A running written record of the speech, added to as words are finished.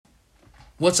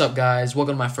What's up, guys?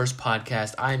 Welcome to my first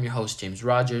podcast. I am your host, James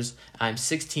Rogers. I'm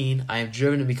 16. I am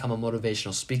driven to become a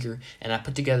motivational speaker, and I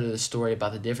put together this story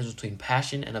about the difference between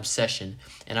passion and obsession,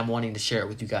 and I'm wanting to share it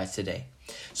with you guys today.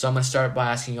 So I'm going to start by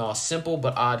asking you all a simple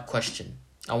but odd question.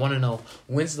 I want to know,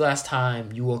 when's the last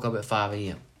time you woke up at 5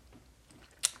 a.m.?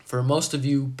 For most of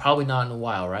you, probably not in a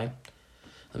while, right?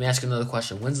 Let me ask you another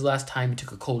question. When's the last time you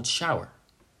took a cold shower?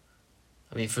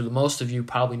 For the most of you,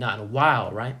 probably not in a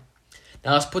while, right?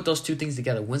 Now let's put those two things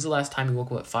together. When's the last time you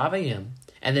woke up at 5 a.m.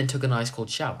 and then took a nice cold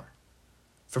shower?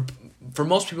 For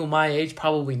most people my age,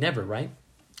 probably never, right?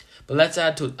 But let's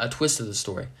add to a twist to the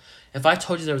story. If I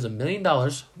told you there was $1 million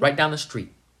right down the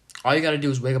street, all you got to do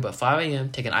is wake up at 5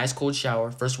 a.m., take an ice cold shower,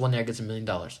 first one there gets $1 million.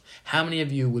 How many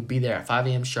of you would be there at 5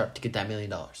 a.m. sharp to get that $1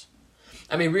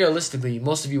 million? Realistically,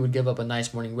 most of you would give up a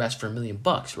nice morning rest for $1 million,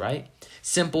 right?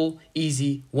 Simple,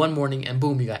 easy, one morning, and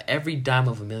boom, you got every dime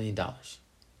of $1 million.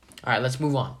 All right, let's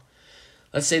move on.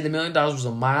 Let's say the $1 million was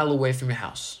a mile away from your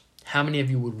house. How many of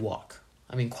you would walk?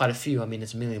 Quite a few.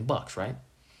 It's $1 million, right?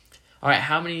 All right,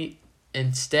 how many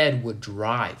instead would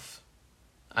drive?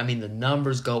 The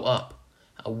numbers go up.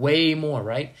 Way more,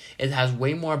 right? It has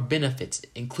way more benefits,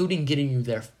 including getting you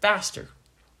there faster.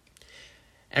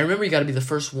 And remember, you got to be the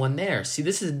first one there. See,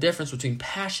 this is the difference between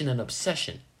passion and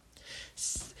obsession.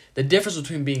 The difference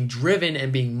between being driven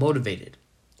and being motivated.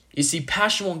 You see,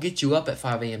 passion won't get you up at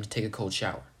 5 a.m. to take a cold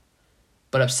shower,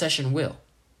 but obsession will.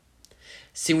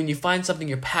 See, when you find something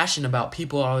you're passionate about,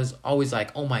 people are always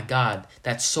like, oh my God,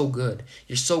 that's so good.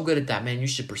 You're so good at that, man. You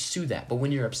should pursue that. But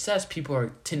when you're obsessed, people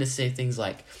tend to say things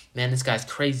like, man, this guy's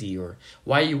crazy, or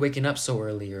why are you waking up so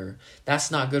early, or that's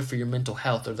not good for your mental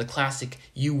health, or the classic,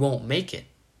 you won't make it.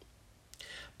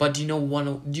 But do you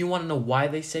want to know why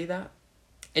they say that?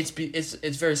 It's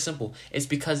very simple. It's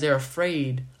because they're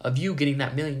afraid of you getting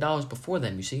that $1 million before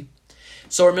them, you see?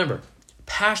 So remember,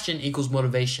 passion equals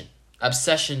motivation.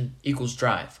 Obsession equals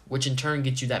drive, which in turn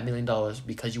gets you that $1 million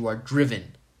because you are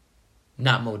driven,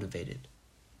 not motivated.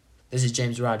 This is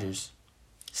James Rogers,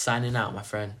 signing out, my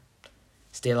friend.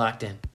 Stay locked in.